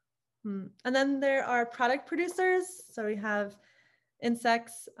things. And then there are product producers. So we have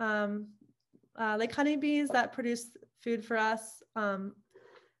insects like honeybees that produce food for us.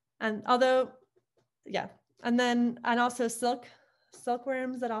 And although, yeah, and also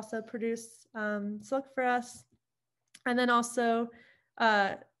silkworms that also produce silk for us. And then also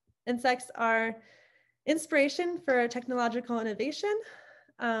insects are inspiration for technological innovation.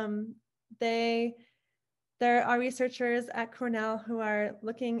 There are researchers at Cornell who are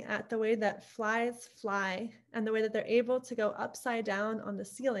looking at the way that flies fly and the way that they're able to go upside down on the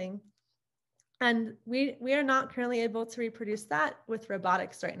ceiling. And we are not currently able to reproduce that with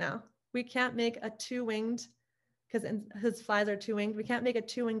robotics right now. We can't make a two-winged, because flies are two-winged, we can't make a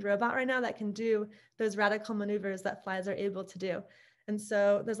two-winged robot right now that can do those radical maneuvers that flies are able to do. And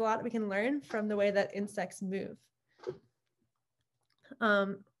so there's a lot we can learn from the way that insects move.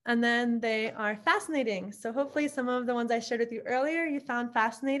 And then they are fascinating. So hopefully some of the ones I shared with you earlier, you found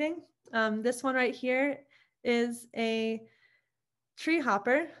fascinating. This one right here is a tree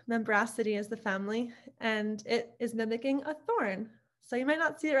hopper. Membracity is the family, and it is mimicking a thorn. So you might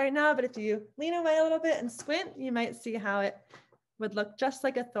not see it right now, but if you lean away a little bit and squint, you might see how it would look just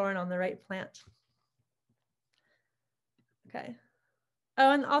like a thorn on the right plant. Okay.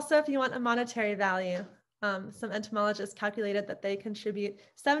 Oh, and also if you want a monetary value, some entomologists calculated that they contribute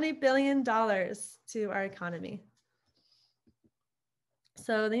 $70 billion to our economy.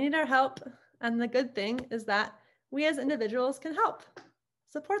 So they need our help. And the good thing is that we as individuals can help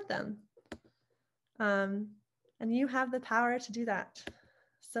support them. And you have the power to do that.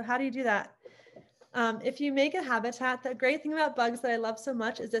 So how do you do that? If you make a habitat, the great thing about bugs that I love so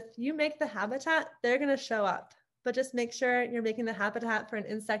much is if you make the habitat, they're going to show up. But just make sure you're making the habitat for an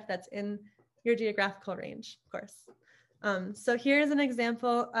insect that's in your geographical range, of course. So here's an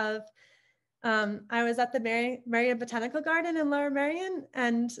example of, I was at the Marion Botanical Garden in Lower Merion,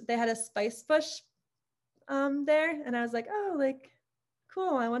 and they had a spice bush there. And I was like, oh, like,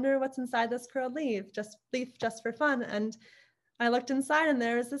 cool. I wonder what's inside this curled leaf just for fun. And I looked inside and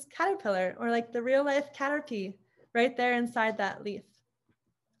there was this caterpillar, or like the real life caterpie right there inside that leaf.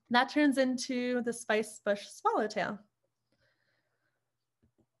 That turns into the spice bush swallowtail.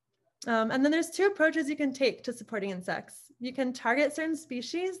 And then there's two approaches you can take to supporting insects. You can target certain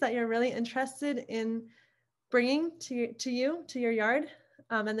species that you're really interested in bringing to your yard,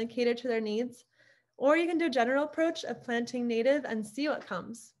 and then cater to their needs. Or you can do a general approach of planting native and see what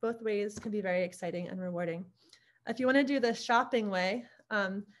comes. Both ways can be very exciting and rewarding. If you want to do the shopping way,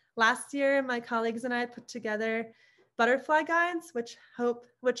 last year my colleagues and I put together butterfly guides, which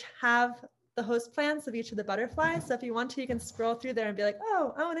have the host plants of each of the butterflies. So if you want to, you can scroll through there and be like,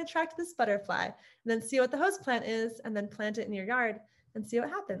 oh, I want to attract this butterfly, and then see what the host plant is, and then plant it in your yard and see what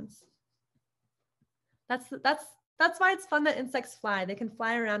happens. That's why it's fun that insects fly. They can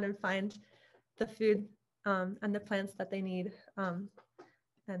fly around and find the food and the plants that they need.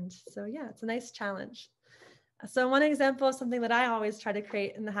 And so, yeah, it's a nice challenge. So one example of something that I always try to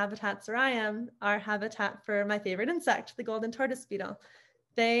create in the habitats where I am, our habitat for my favorite insect, the golden tortoise beetle.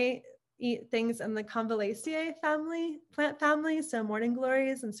 They eat things in the Convallaceae family, plant family, so morning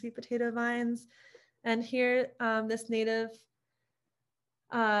glories and sweet potato vines. And here, this native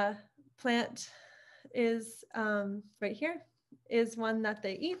plant is right here, is one that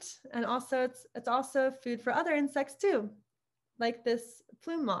they eat. And also it's also food for other insects too, like this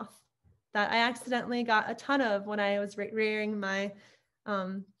plume moth that I accidentally got a ton of when I was rearing my,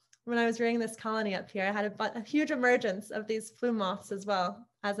 when I was rearing this colony up here. I had a huge emergence of these plume moths as well,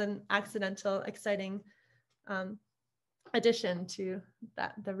 as an accidental, exciting addition to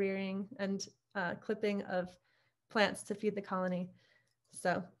the rearing and clipping of plants to feed the colony.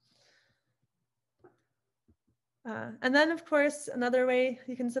 So, and then of course, another way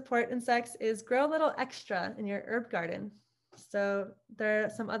you can support insects is grow a little extra in your herb garden. So there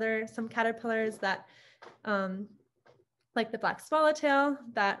are some caterpillars that, like the black swallowtail,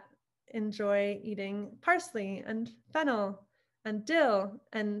 that enjoy eating parsley and fennel and dill.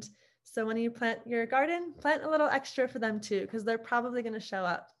 And so when you plant your garden, plant a little extra for them too, because they're probably going to show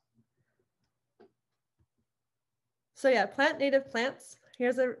up. So yeah, plant native plants.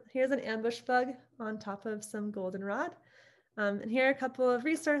 Here's an ambush bug on top of some goldenrod. And here are a couple of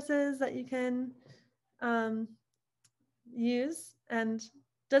resources that you can use. And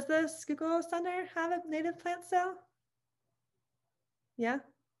does the Schuylkill Center have a native plant sale? Yeah.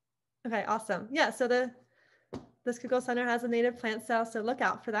 Okay, awesome. Yeah, so the Schuylkill Center has a native plant sale, so look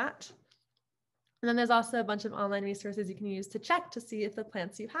out for that. And then there's also a bunch of online resources you can use to check to see if the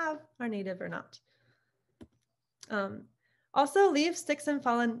plants you have are native or not. Also, leave sticks and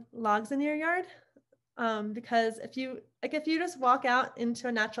fallen logs in your yard, because if you just walk out into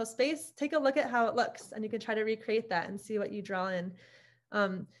a natural space, take a look at how it looks, and you can try to recreate that and see what you draw in.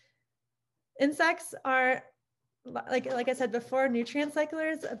 Insects are, like I said before, nutrient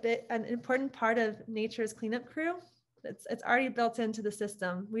cyclers, an important part of nature's cleanup crew. It's already built into the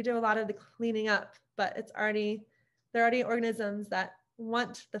system. We do a lot of the cleaning up, but there are already organisms that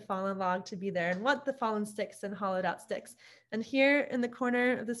want the fallen log to be there and want the fallen sticks and hollowed out sticks. And here in the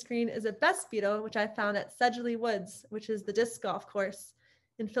corner of the screen is a best beetle, which I found at Sedgley Woods, which is the disc golf course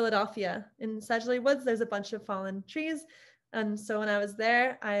in Philadelphia. In Sedgley Woods, there's a bunch of fallen trees. And so when I was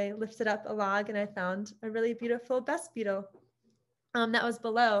there, I lifted up a log and I found a really beautiful best beetle that was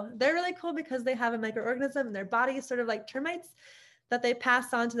below. They're really cool because they have a microorganism in their body, sort of like termites, that they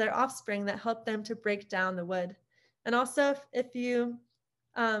pass on to their offspring that help them to break down the wood. And also, if you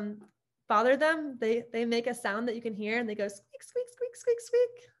bother them, they make a sound that you can hear, and they go squeak, squeak, squeak, squeak,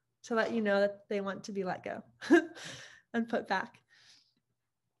 squeak, to let you know that they want to be let go and put back.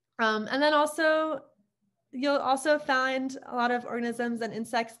 And then also, you'll also find a lot of organisms and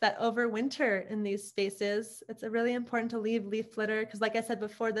insects that overwinter in these spaces. It's really important to leave leaf litter because, like I said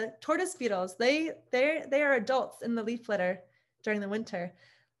before, the tortoise beetles, they are adults in the leaf litter during the winter.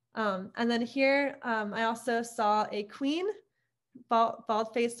 And then here, I also saw a queen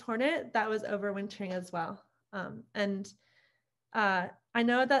bald-faced hornet that was overwintering as well. I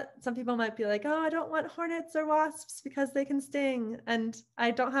know that some people might be like, oh, I don't want hornets or wasps because they can sting. And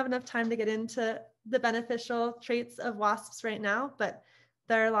I don't have enough time to get into the beneficial traits of wasps right now, but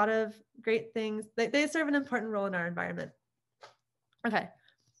there are a lot of great things. They serve an important role in our environment. Okay,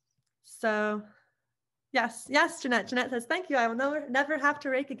 so yes, Jeanette. Jeanette says, thank you. I will never have to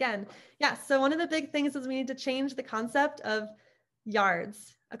rake again. Yeah, so one of the big things is we need to change the concept of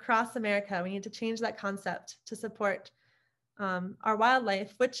yards across America. We need to change that concept to support our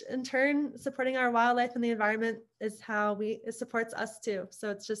wildlife, which in turn, supporting our wildlife and the environment is how it supports us too. So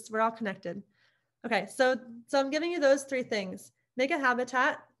it's just, we're all connected. Okay, so I'm giving you those three things. Make the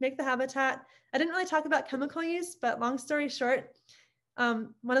habitat. I didn't really talk about chemical use, but long story short,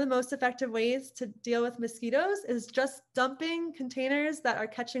 one of the most effective ways to deal with mosquitoes is just dumping containers that are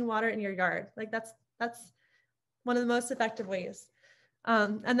catching water in your yard. Like that's one of the most effective ways.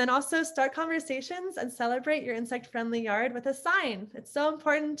 And then also start conversations and celebrate your insect-friendly yard with a sign. It's so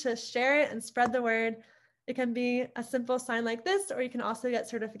important to share it and spread the word. It can be a simple sign like this, or you can also get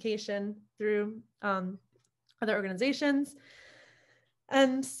certification through other organizations.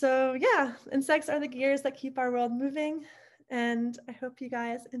 And so, yeah, insects are the gears that keep our world moving. And I hope you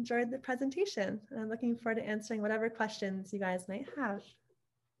guys enjoyed the presentation. I'm looking forward to answering whatever questions you guys might have.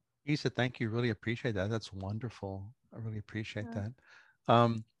 Isa, thank you. Really appreciate that. That's wonderful. I really appreciate Yeah.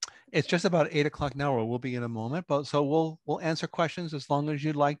 that. It's just about 8 o'clock now, or we'll be in a moment, but so we'll answer questions as long as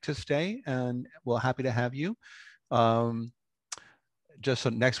you'd like to stay, and we're happy to have you. Um, just so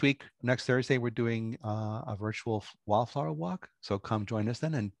next week, next Thursday, we're doing a virtual wildflower walk. So come join us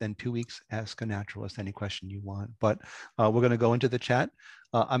then, and then 2 weeks, ask a naturalist any question you want. But we're going to go into the chat.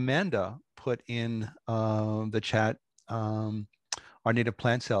 Amanda put in the chat our native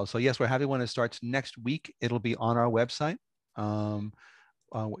plant sales. So yes, we're having one that starts next week. It'll be on our website.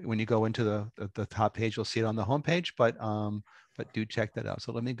 When you go into the top page, you'll see it on the homepage, but do check that out.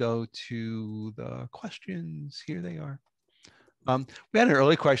 So let me go to the questions. Here they are. We had an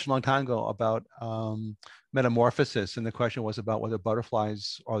early question a long time ago about metamorphosis, and the question was about whether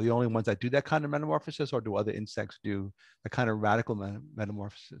butterflies are the only ones that do that kind of metamorphosis, or do other insects do a kind of radical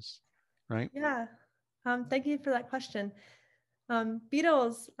metamorphosis, right? Yeah, thank you for that question.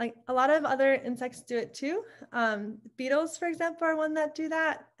 Beetles, like a lot of other insects do it too. Beetles, for example, are one that do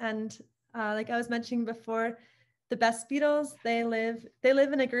that. And like I was mentioning before, the best beetles, they live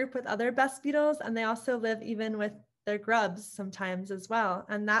in a group with other best beetles, and they also live even with their grubs sometimes as well.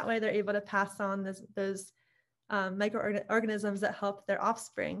 And that way they're able to pass on those microorganisms that help their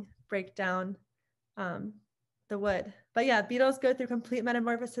offspring break down the wood. But yeah, beetles go through complete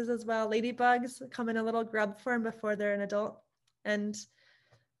metamorphosis as well. Ladybugs come in a little grub form before they're an adult. And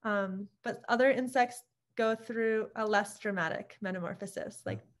but other insects go through a less dramatic metamorphosis.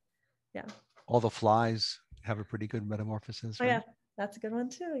 Like, yeah. All the flies have a pretty good metamorphosis, right? Oh yeah, that's a good one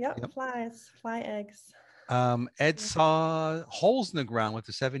too. Yep. Flies, fly eggs. Ed saw holes in the ground with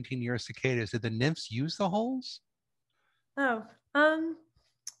the 17-year cicadas. Did the nymphs use the holes? Oh,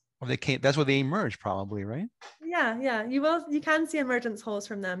 or they came, that's where they emerged probably, right? Yeah. You can see emergence holes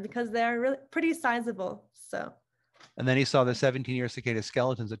from them because they're really pretty sizable. So. And then he saw the 17-year cicada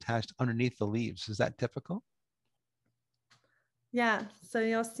skeletons attached underneath the leaves. Is that typical? Yeah, so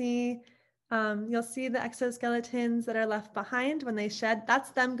you'll see the exoskeletons that are left behind when they shed.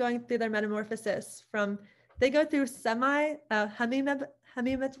 That's them going through their metamorphosis from, they go through they're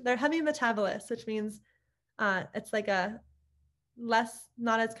hemimetabolous, which means it's like a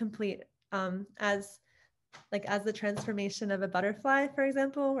not as complete as the transformation of a butterfly, for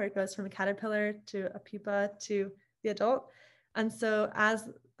example, where it goes from a caterpillar to a pupa to the adult. And so as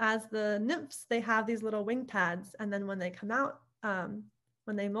the nymphs, they have these little wing pads, and then when they come out,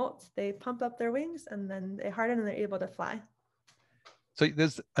 when they molt, they pump up their wings and then they harden and they're able to fly. So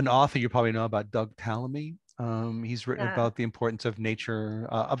there's an author you probably know about, Doug Tallamy. He's written about the importance of nature,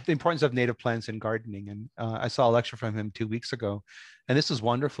 of the importance of native plants in gardening. And I saw a lecture from him 2 weeks ago, and this is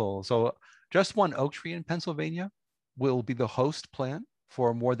wonderful. So just one oak tree in Pennsylvania will be the host plant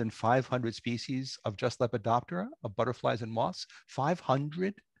for more than 500 species of just Lepidoptera, of butterflies and moths.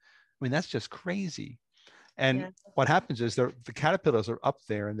 500? I mean, that's just crazy. And what happens is the caterpillars are up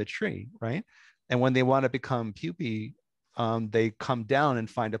there in the tree, right? And when they want to become pupae, they come down and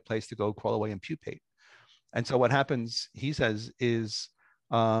find a place to go crawl away and pupate. And so what happens, he says, is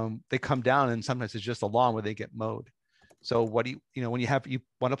they come down and sometimes it's just a lawn where they get mowed. So what do you when you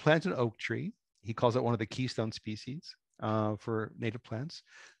want to plant an oak tree, he calls it one of the keystone species for native plants.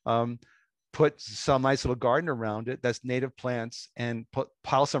 Put some nice little garden around it that's native plants, and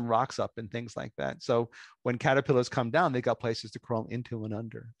pile some rocks up and things like that. So when caterpillars come down, they got places to crawl into and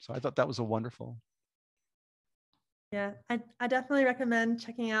under. So I thought that was a wonderful. Yeah, I definitely recommend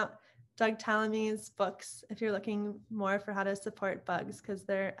checking out Doug Tallamy's books if you're looking more for how to support bugs, because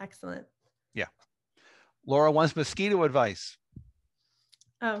they're excellent. Yeah. Laura wants mosquito advice.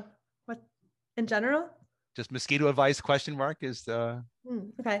 Oh, what in general? Just mosquito advice, question mark, is the...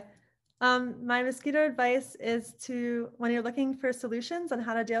 Okay. My mosquito advice is to, when you're looking for solutions on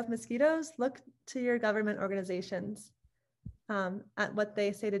how to deal with mosquitoes, look to your government organizations at what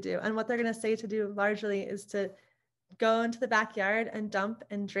they say to do. And what they're going to say to do largely is to go into the backyard and dump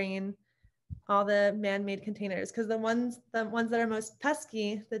and drain all the man-made containers. Because the ones that are most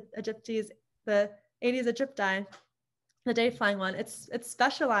pesky, the Aedes aegypti, the day-flying one, it's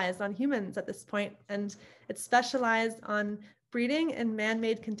specialized on humans at this point, and it's specialized on breeding in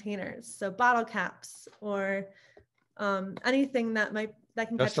man-made containers, so bottle caps or anything that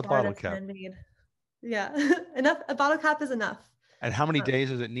can just catch a bottle that's cap. man-made. Yeah, enough. A bottle cap is enough. And how many days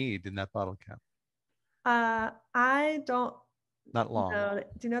does it need in that bottle cap? I don't Not long. know.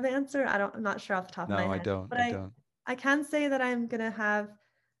 Do you know the answer? I'm not sure off the top of my No, I head. don't. But I don't. I can say that I'm gonna have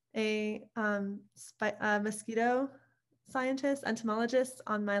a mosquito scientist, entomologist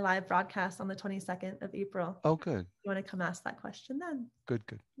on my live broadcast on the 22nd of April. Oh, good. You want to come ask that question then? Good,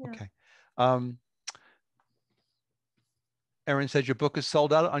 good. Yeah. Okay. Erin said your book is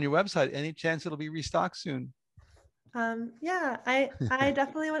sold out on your website. Any chance it'll be restocked soon? Yeah, I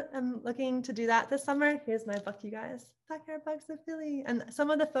definitely am looking to do that this summer. Here's my book, you guys. Backyard Bugs of Philly. And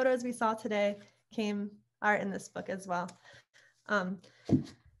some of the photos we saw today are in this book as well.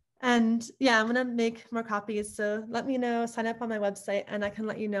 And yeah, I'm gonna make more copies. So let me know, sign up on my website, and I can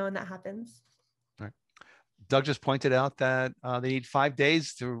let you know when that happens. All right. Doug just pointed out that they need 5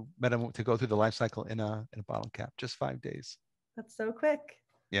 days to go through the life cycle in a bottle cap. Just 5 days. That's so quick.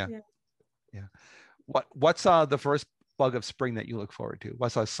 Yeah. What's the first bug of spring that you look forward to?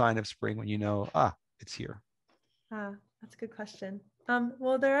 What's a sign of spring when you know, it's here? That's a good question.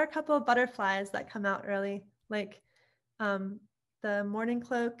 Well, there are a couple of butterflies that come out early, like the mourning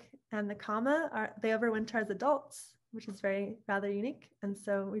cloak and the kama. They overwinter as adults, which is rather unique. And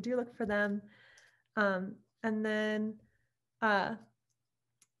so we do look for them. And then I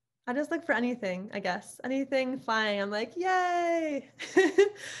just look for anything, I guess. Anything flying, I'm like, yay!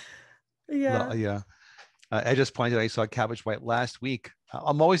 Yeah. Yeah. I just pointed I saw cabbage white last week.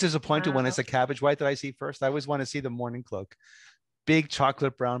 I'm always disappointed when it's a cabbage white that I see first. I always want to see the mourning cloak. Big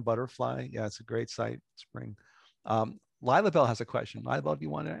chocolate brown butterfly. Yeah, it's a great sight. Spring. Lila Bell has a question. Lila Bell, do you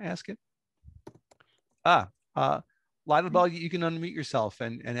want to ask it? Lila Bell, you can unmute yourself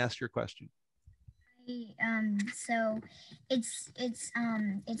and ask your question. So it's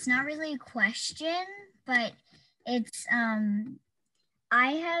not really a question, but it's I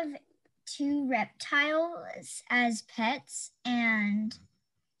have 2 reptiles as pets, and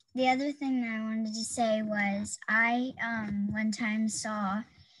the other thing that I wanted to say was I one time saw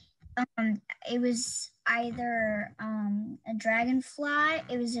it was either a dragonfly. I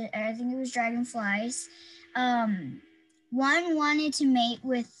think it was dragonflies. One wanted to mate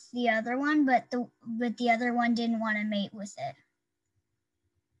with the other one, but the other one didn't want to mate with it.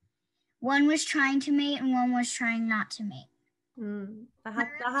 One was trying to mate and one was trying not to mate. That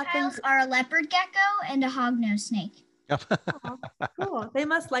happens. Are a leopard gecko and a hognose snake. Oh, cool. They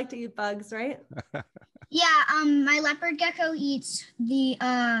must like to eat bugs, right? Yeah, my leopard gecko eats the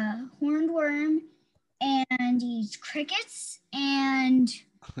horned worm and eats crickets and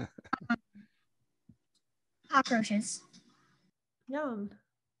cockroaches. Yum.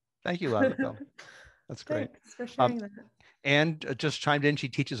 Thank you, Lila Bell. That's great. Thanks for sharing that. And just chimed in, she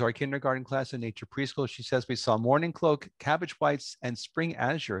teaches our kindergarten class in nature preschool. She says we saw mourning cloak, cabbage whites, and spring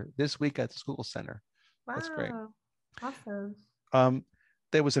azure this week at the school center. Wow. That's great. Awesome.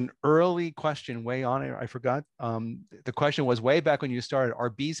 There was an early question way on it. I forgot. The question was way back when you started,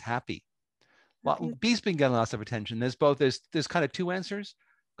 are bees happy? Well, bees been getting lots of attention. There's kind of 2 answers,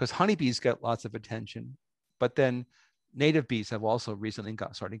 because honeybees get lots of attention, but then native bees have also recently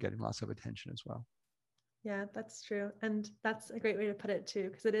started getting lots of attention as well. Yeah, that's true. And that's a great way to put it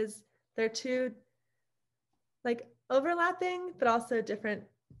too, because they're 2 like overlapping, but also different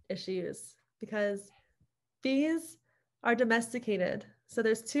issues, because bees are domesticated. So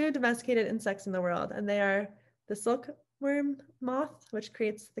there's 2 domesticated insects in the world, and they are the silkworm moth, which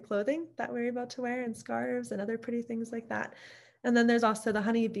creates the clothing that we're able to wear and scarves and other pretty things like that. And then there's also the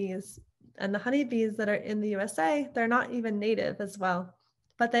honeybees, and the honeybees that are in the USA, they're not even native as well,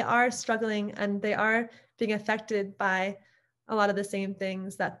 but they are struggling and they are being affected by a lot of the same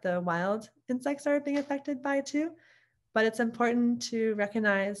things that the wild insects are being affected by too. But it's important to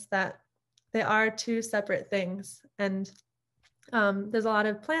recognize that they are 2 separate things. And there's a lot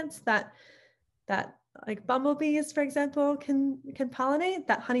of plants that like bumblebees, for example, can pollinate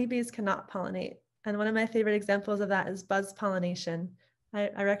that honeybees cannot pollinate. And one of my favorite examples of that is buzz pollination.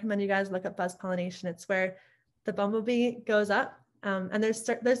 I recommend you guys look up buzz pollination. It's where the bumblebee goes up, and there's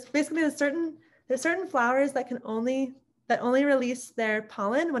certain flowers that only release their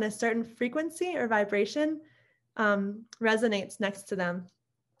pollen when a certain frequency or vibration resonates next to them.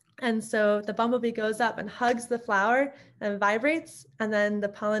 And so the bumblebee goes up and hugs the flower and vibrates, and then the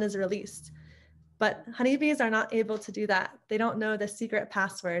pollen is released. But honeybees are not able to do that. They don't know the secret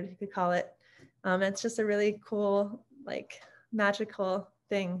password, you could call it. It's just a really cool, like, magical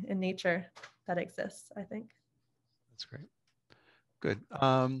thing in nature that exists, I think. That's great. Good.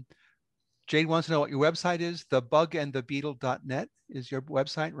 Jade wants to know what your website is. Thebugandthebeetle.net is your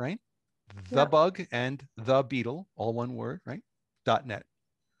website, right? The Bug and the Beetle, all one word, right? .net.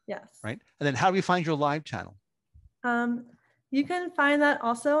 Yes. Right. And then how do we find your live channel? You can find that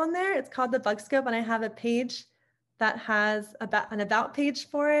also on there. It's called the Bug Scope, and I have a page that has an about page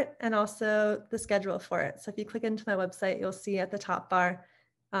for it and also the schedule for it. So if you click into my website, you'll see at the top bar,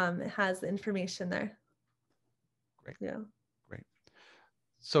 it has the information there. Great. Yeah. Great.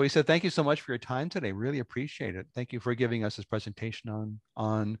 So he said, thank you so much for your time today. Really appreciate it. Thank you for giving us this presentation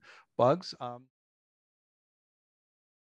on bugs.